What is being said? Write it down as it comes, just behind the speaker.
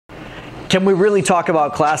Can we really talk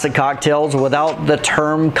about classic cocktails without the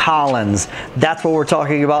term Collins? That's what we're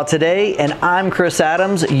talking about today, and I'm Chris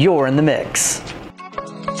Adams. You're in the mix.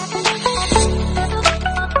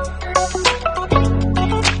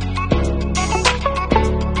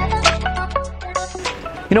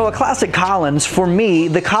 You know, a classic Collins, for me,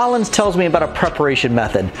 the Collins tells me about a preparation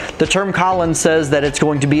method. The term Collins says that it's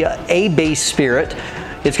going to be a base spirit.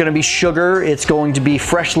 It's going to be sugar, it's going to be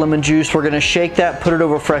fresh lemon juice. We're going to shake that, put it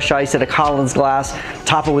over fresh ice in a Collins glass,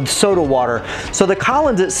 top it with soda water. So the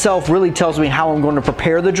Collins itself really tells me how I'm going to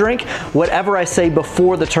prepare the drink. Whatever I say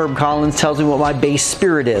before the term Collins tells me what my base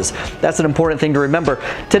spirit is. That's an important thing to remember.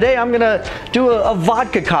 Today I'm going to do a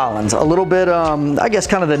vodka Collins, a little bit, I guess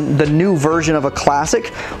kind of the new version of a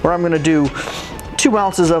classic, where I'm going to do 2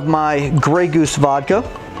 ounces of my Grey Goose vodka.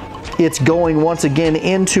 It's going once again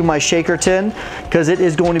into my shaker tin because it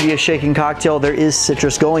is going to be a shaking cocktail. There is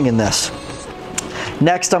citrus going in this.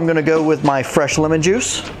 Next, I'm going to go with my fresh lemon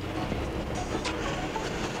juice.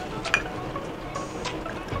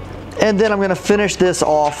 And then I'm going to finish this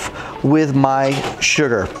off with my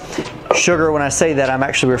sugar. Sugar, when I say that, I'm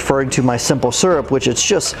actually referring to my simple syrup, which it's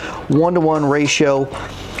just 1-to-1 ratio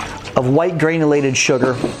of white granulated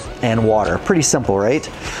sugar and water. Pretty simple, right?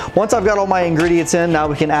 Once I've got all my ingredients in, now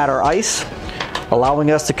we can add our ice, allowing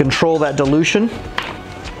us to control that dilution.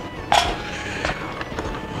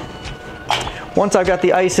 Once I've got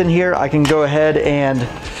the ice in here, I can go ahead and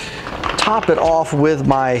top it off with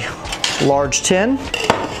my large tin,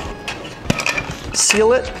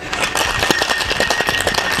 seal it,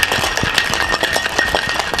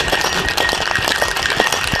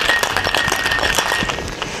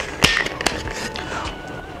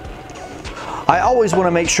 I always want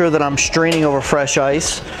to make sure that I'm straining over fresh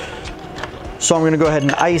ice. So I'm going to go ahead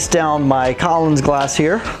and ice down my Collins glass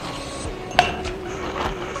here.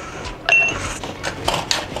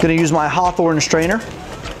 Going to use my Hawthorne strainer.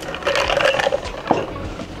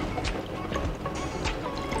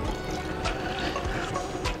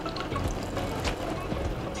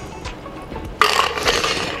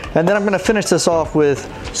 And then I'm going to finish this off with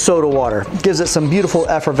soda water. Gives it some beautiful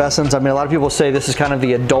effervescence. I mean, a lot of people say this is kind of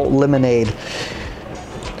the adult lemonade.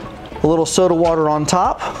 A little soda water on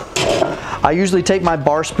top. I usually take my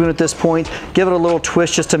bar spoon at this point, give it a little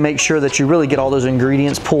twist just to make sure that you really get all those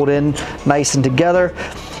ingredients pulled in nice and together.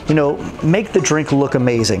 You know, make the drink look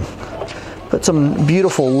amazing. Put some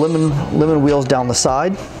beautiful lemon wheels down the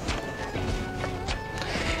side.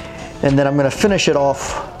 And then I'm going to finish it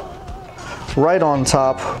off right on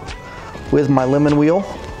top with my lemon wheel,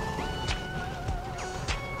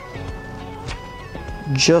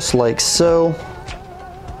 just like so,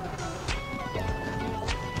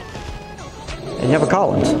 and you have a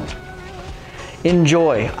Collins.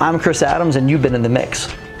 Enjoy. I'm Chris Adams, and you've been in the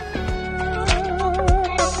mix.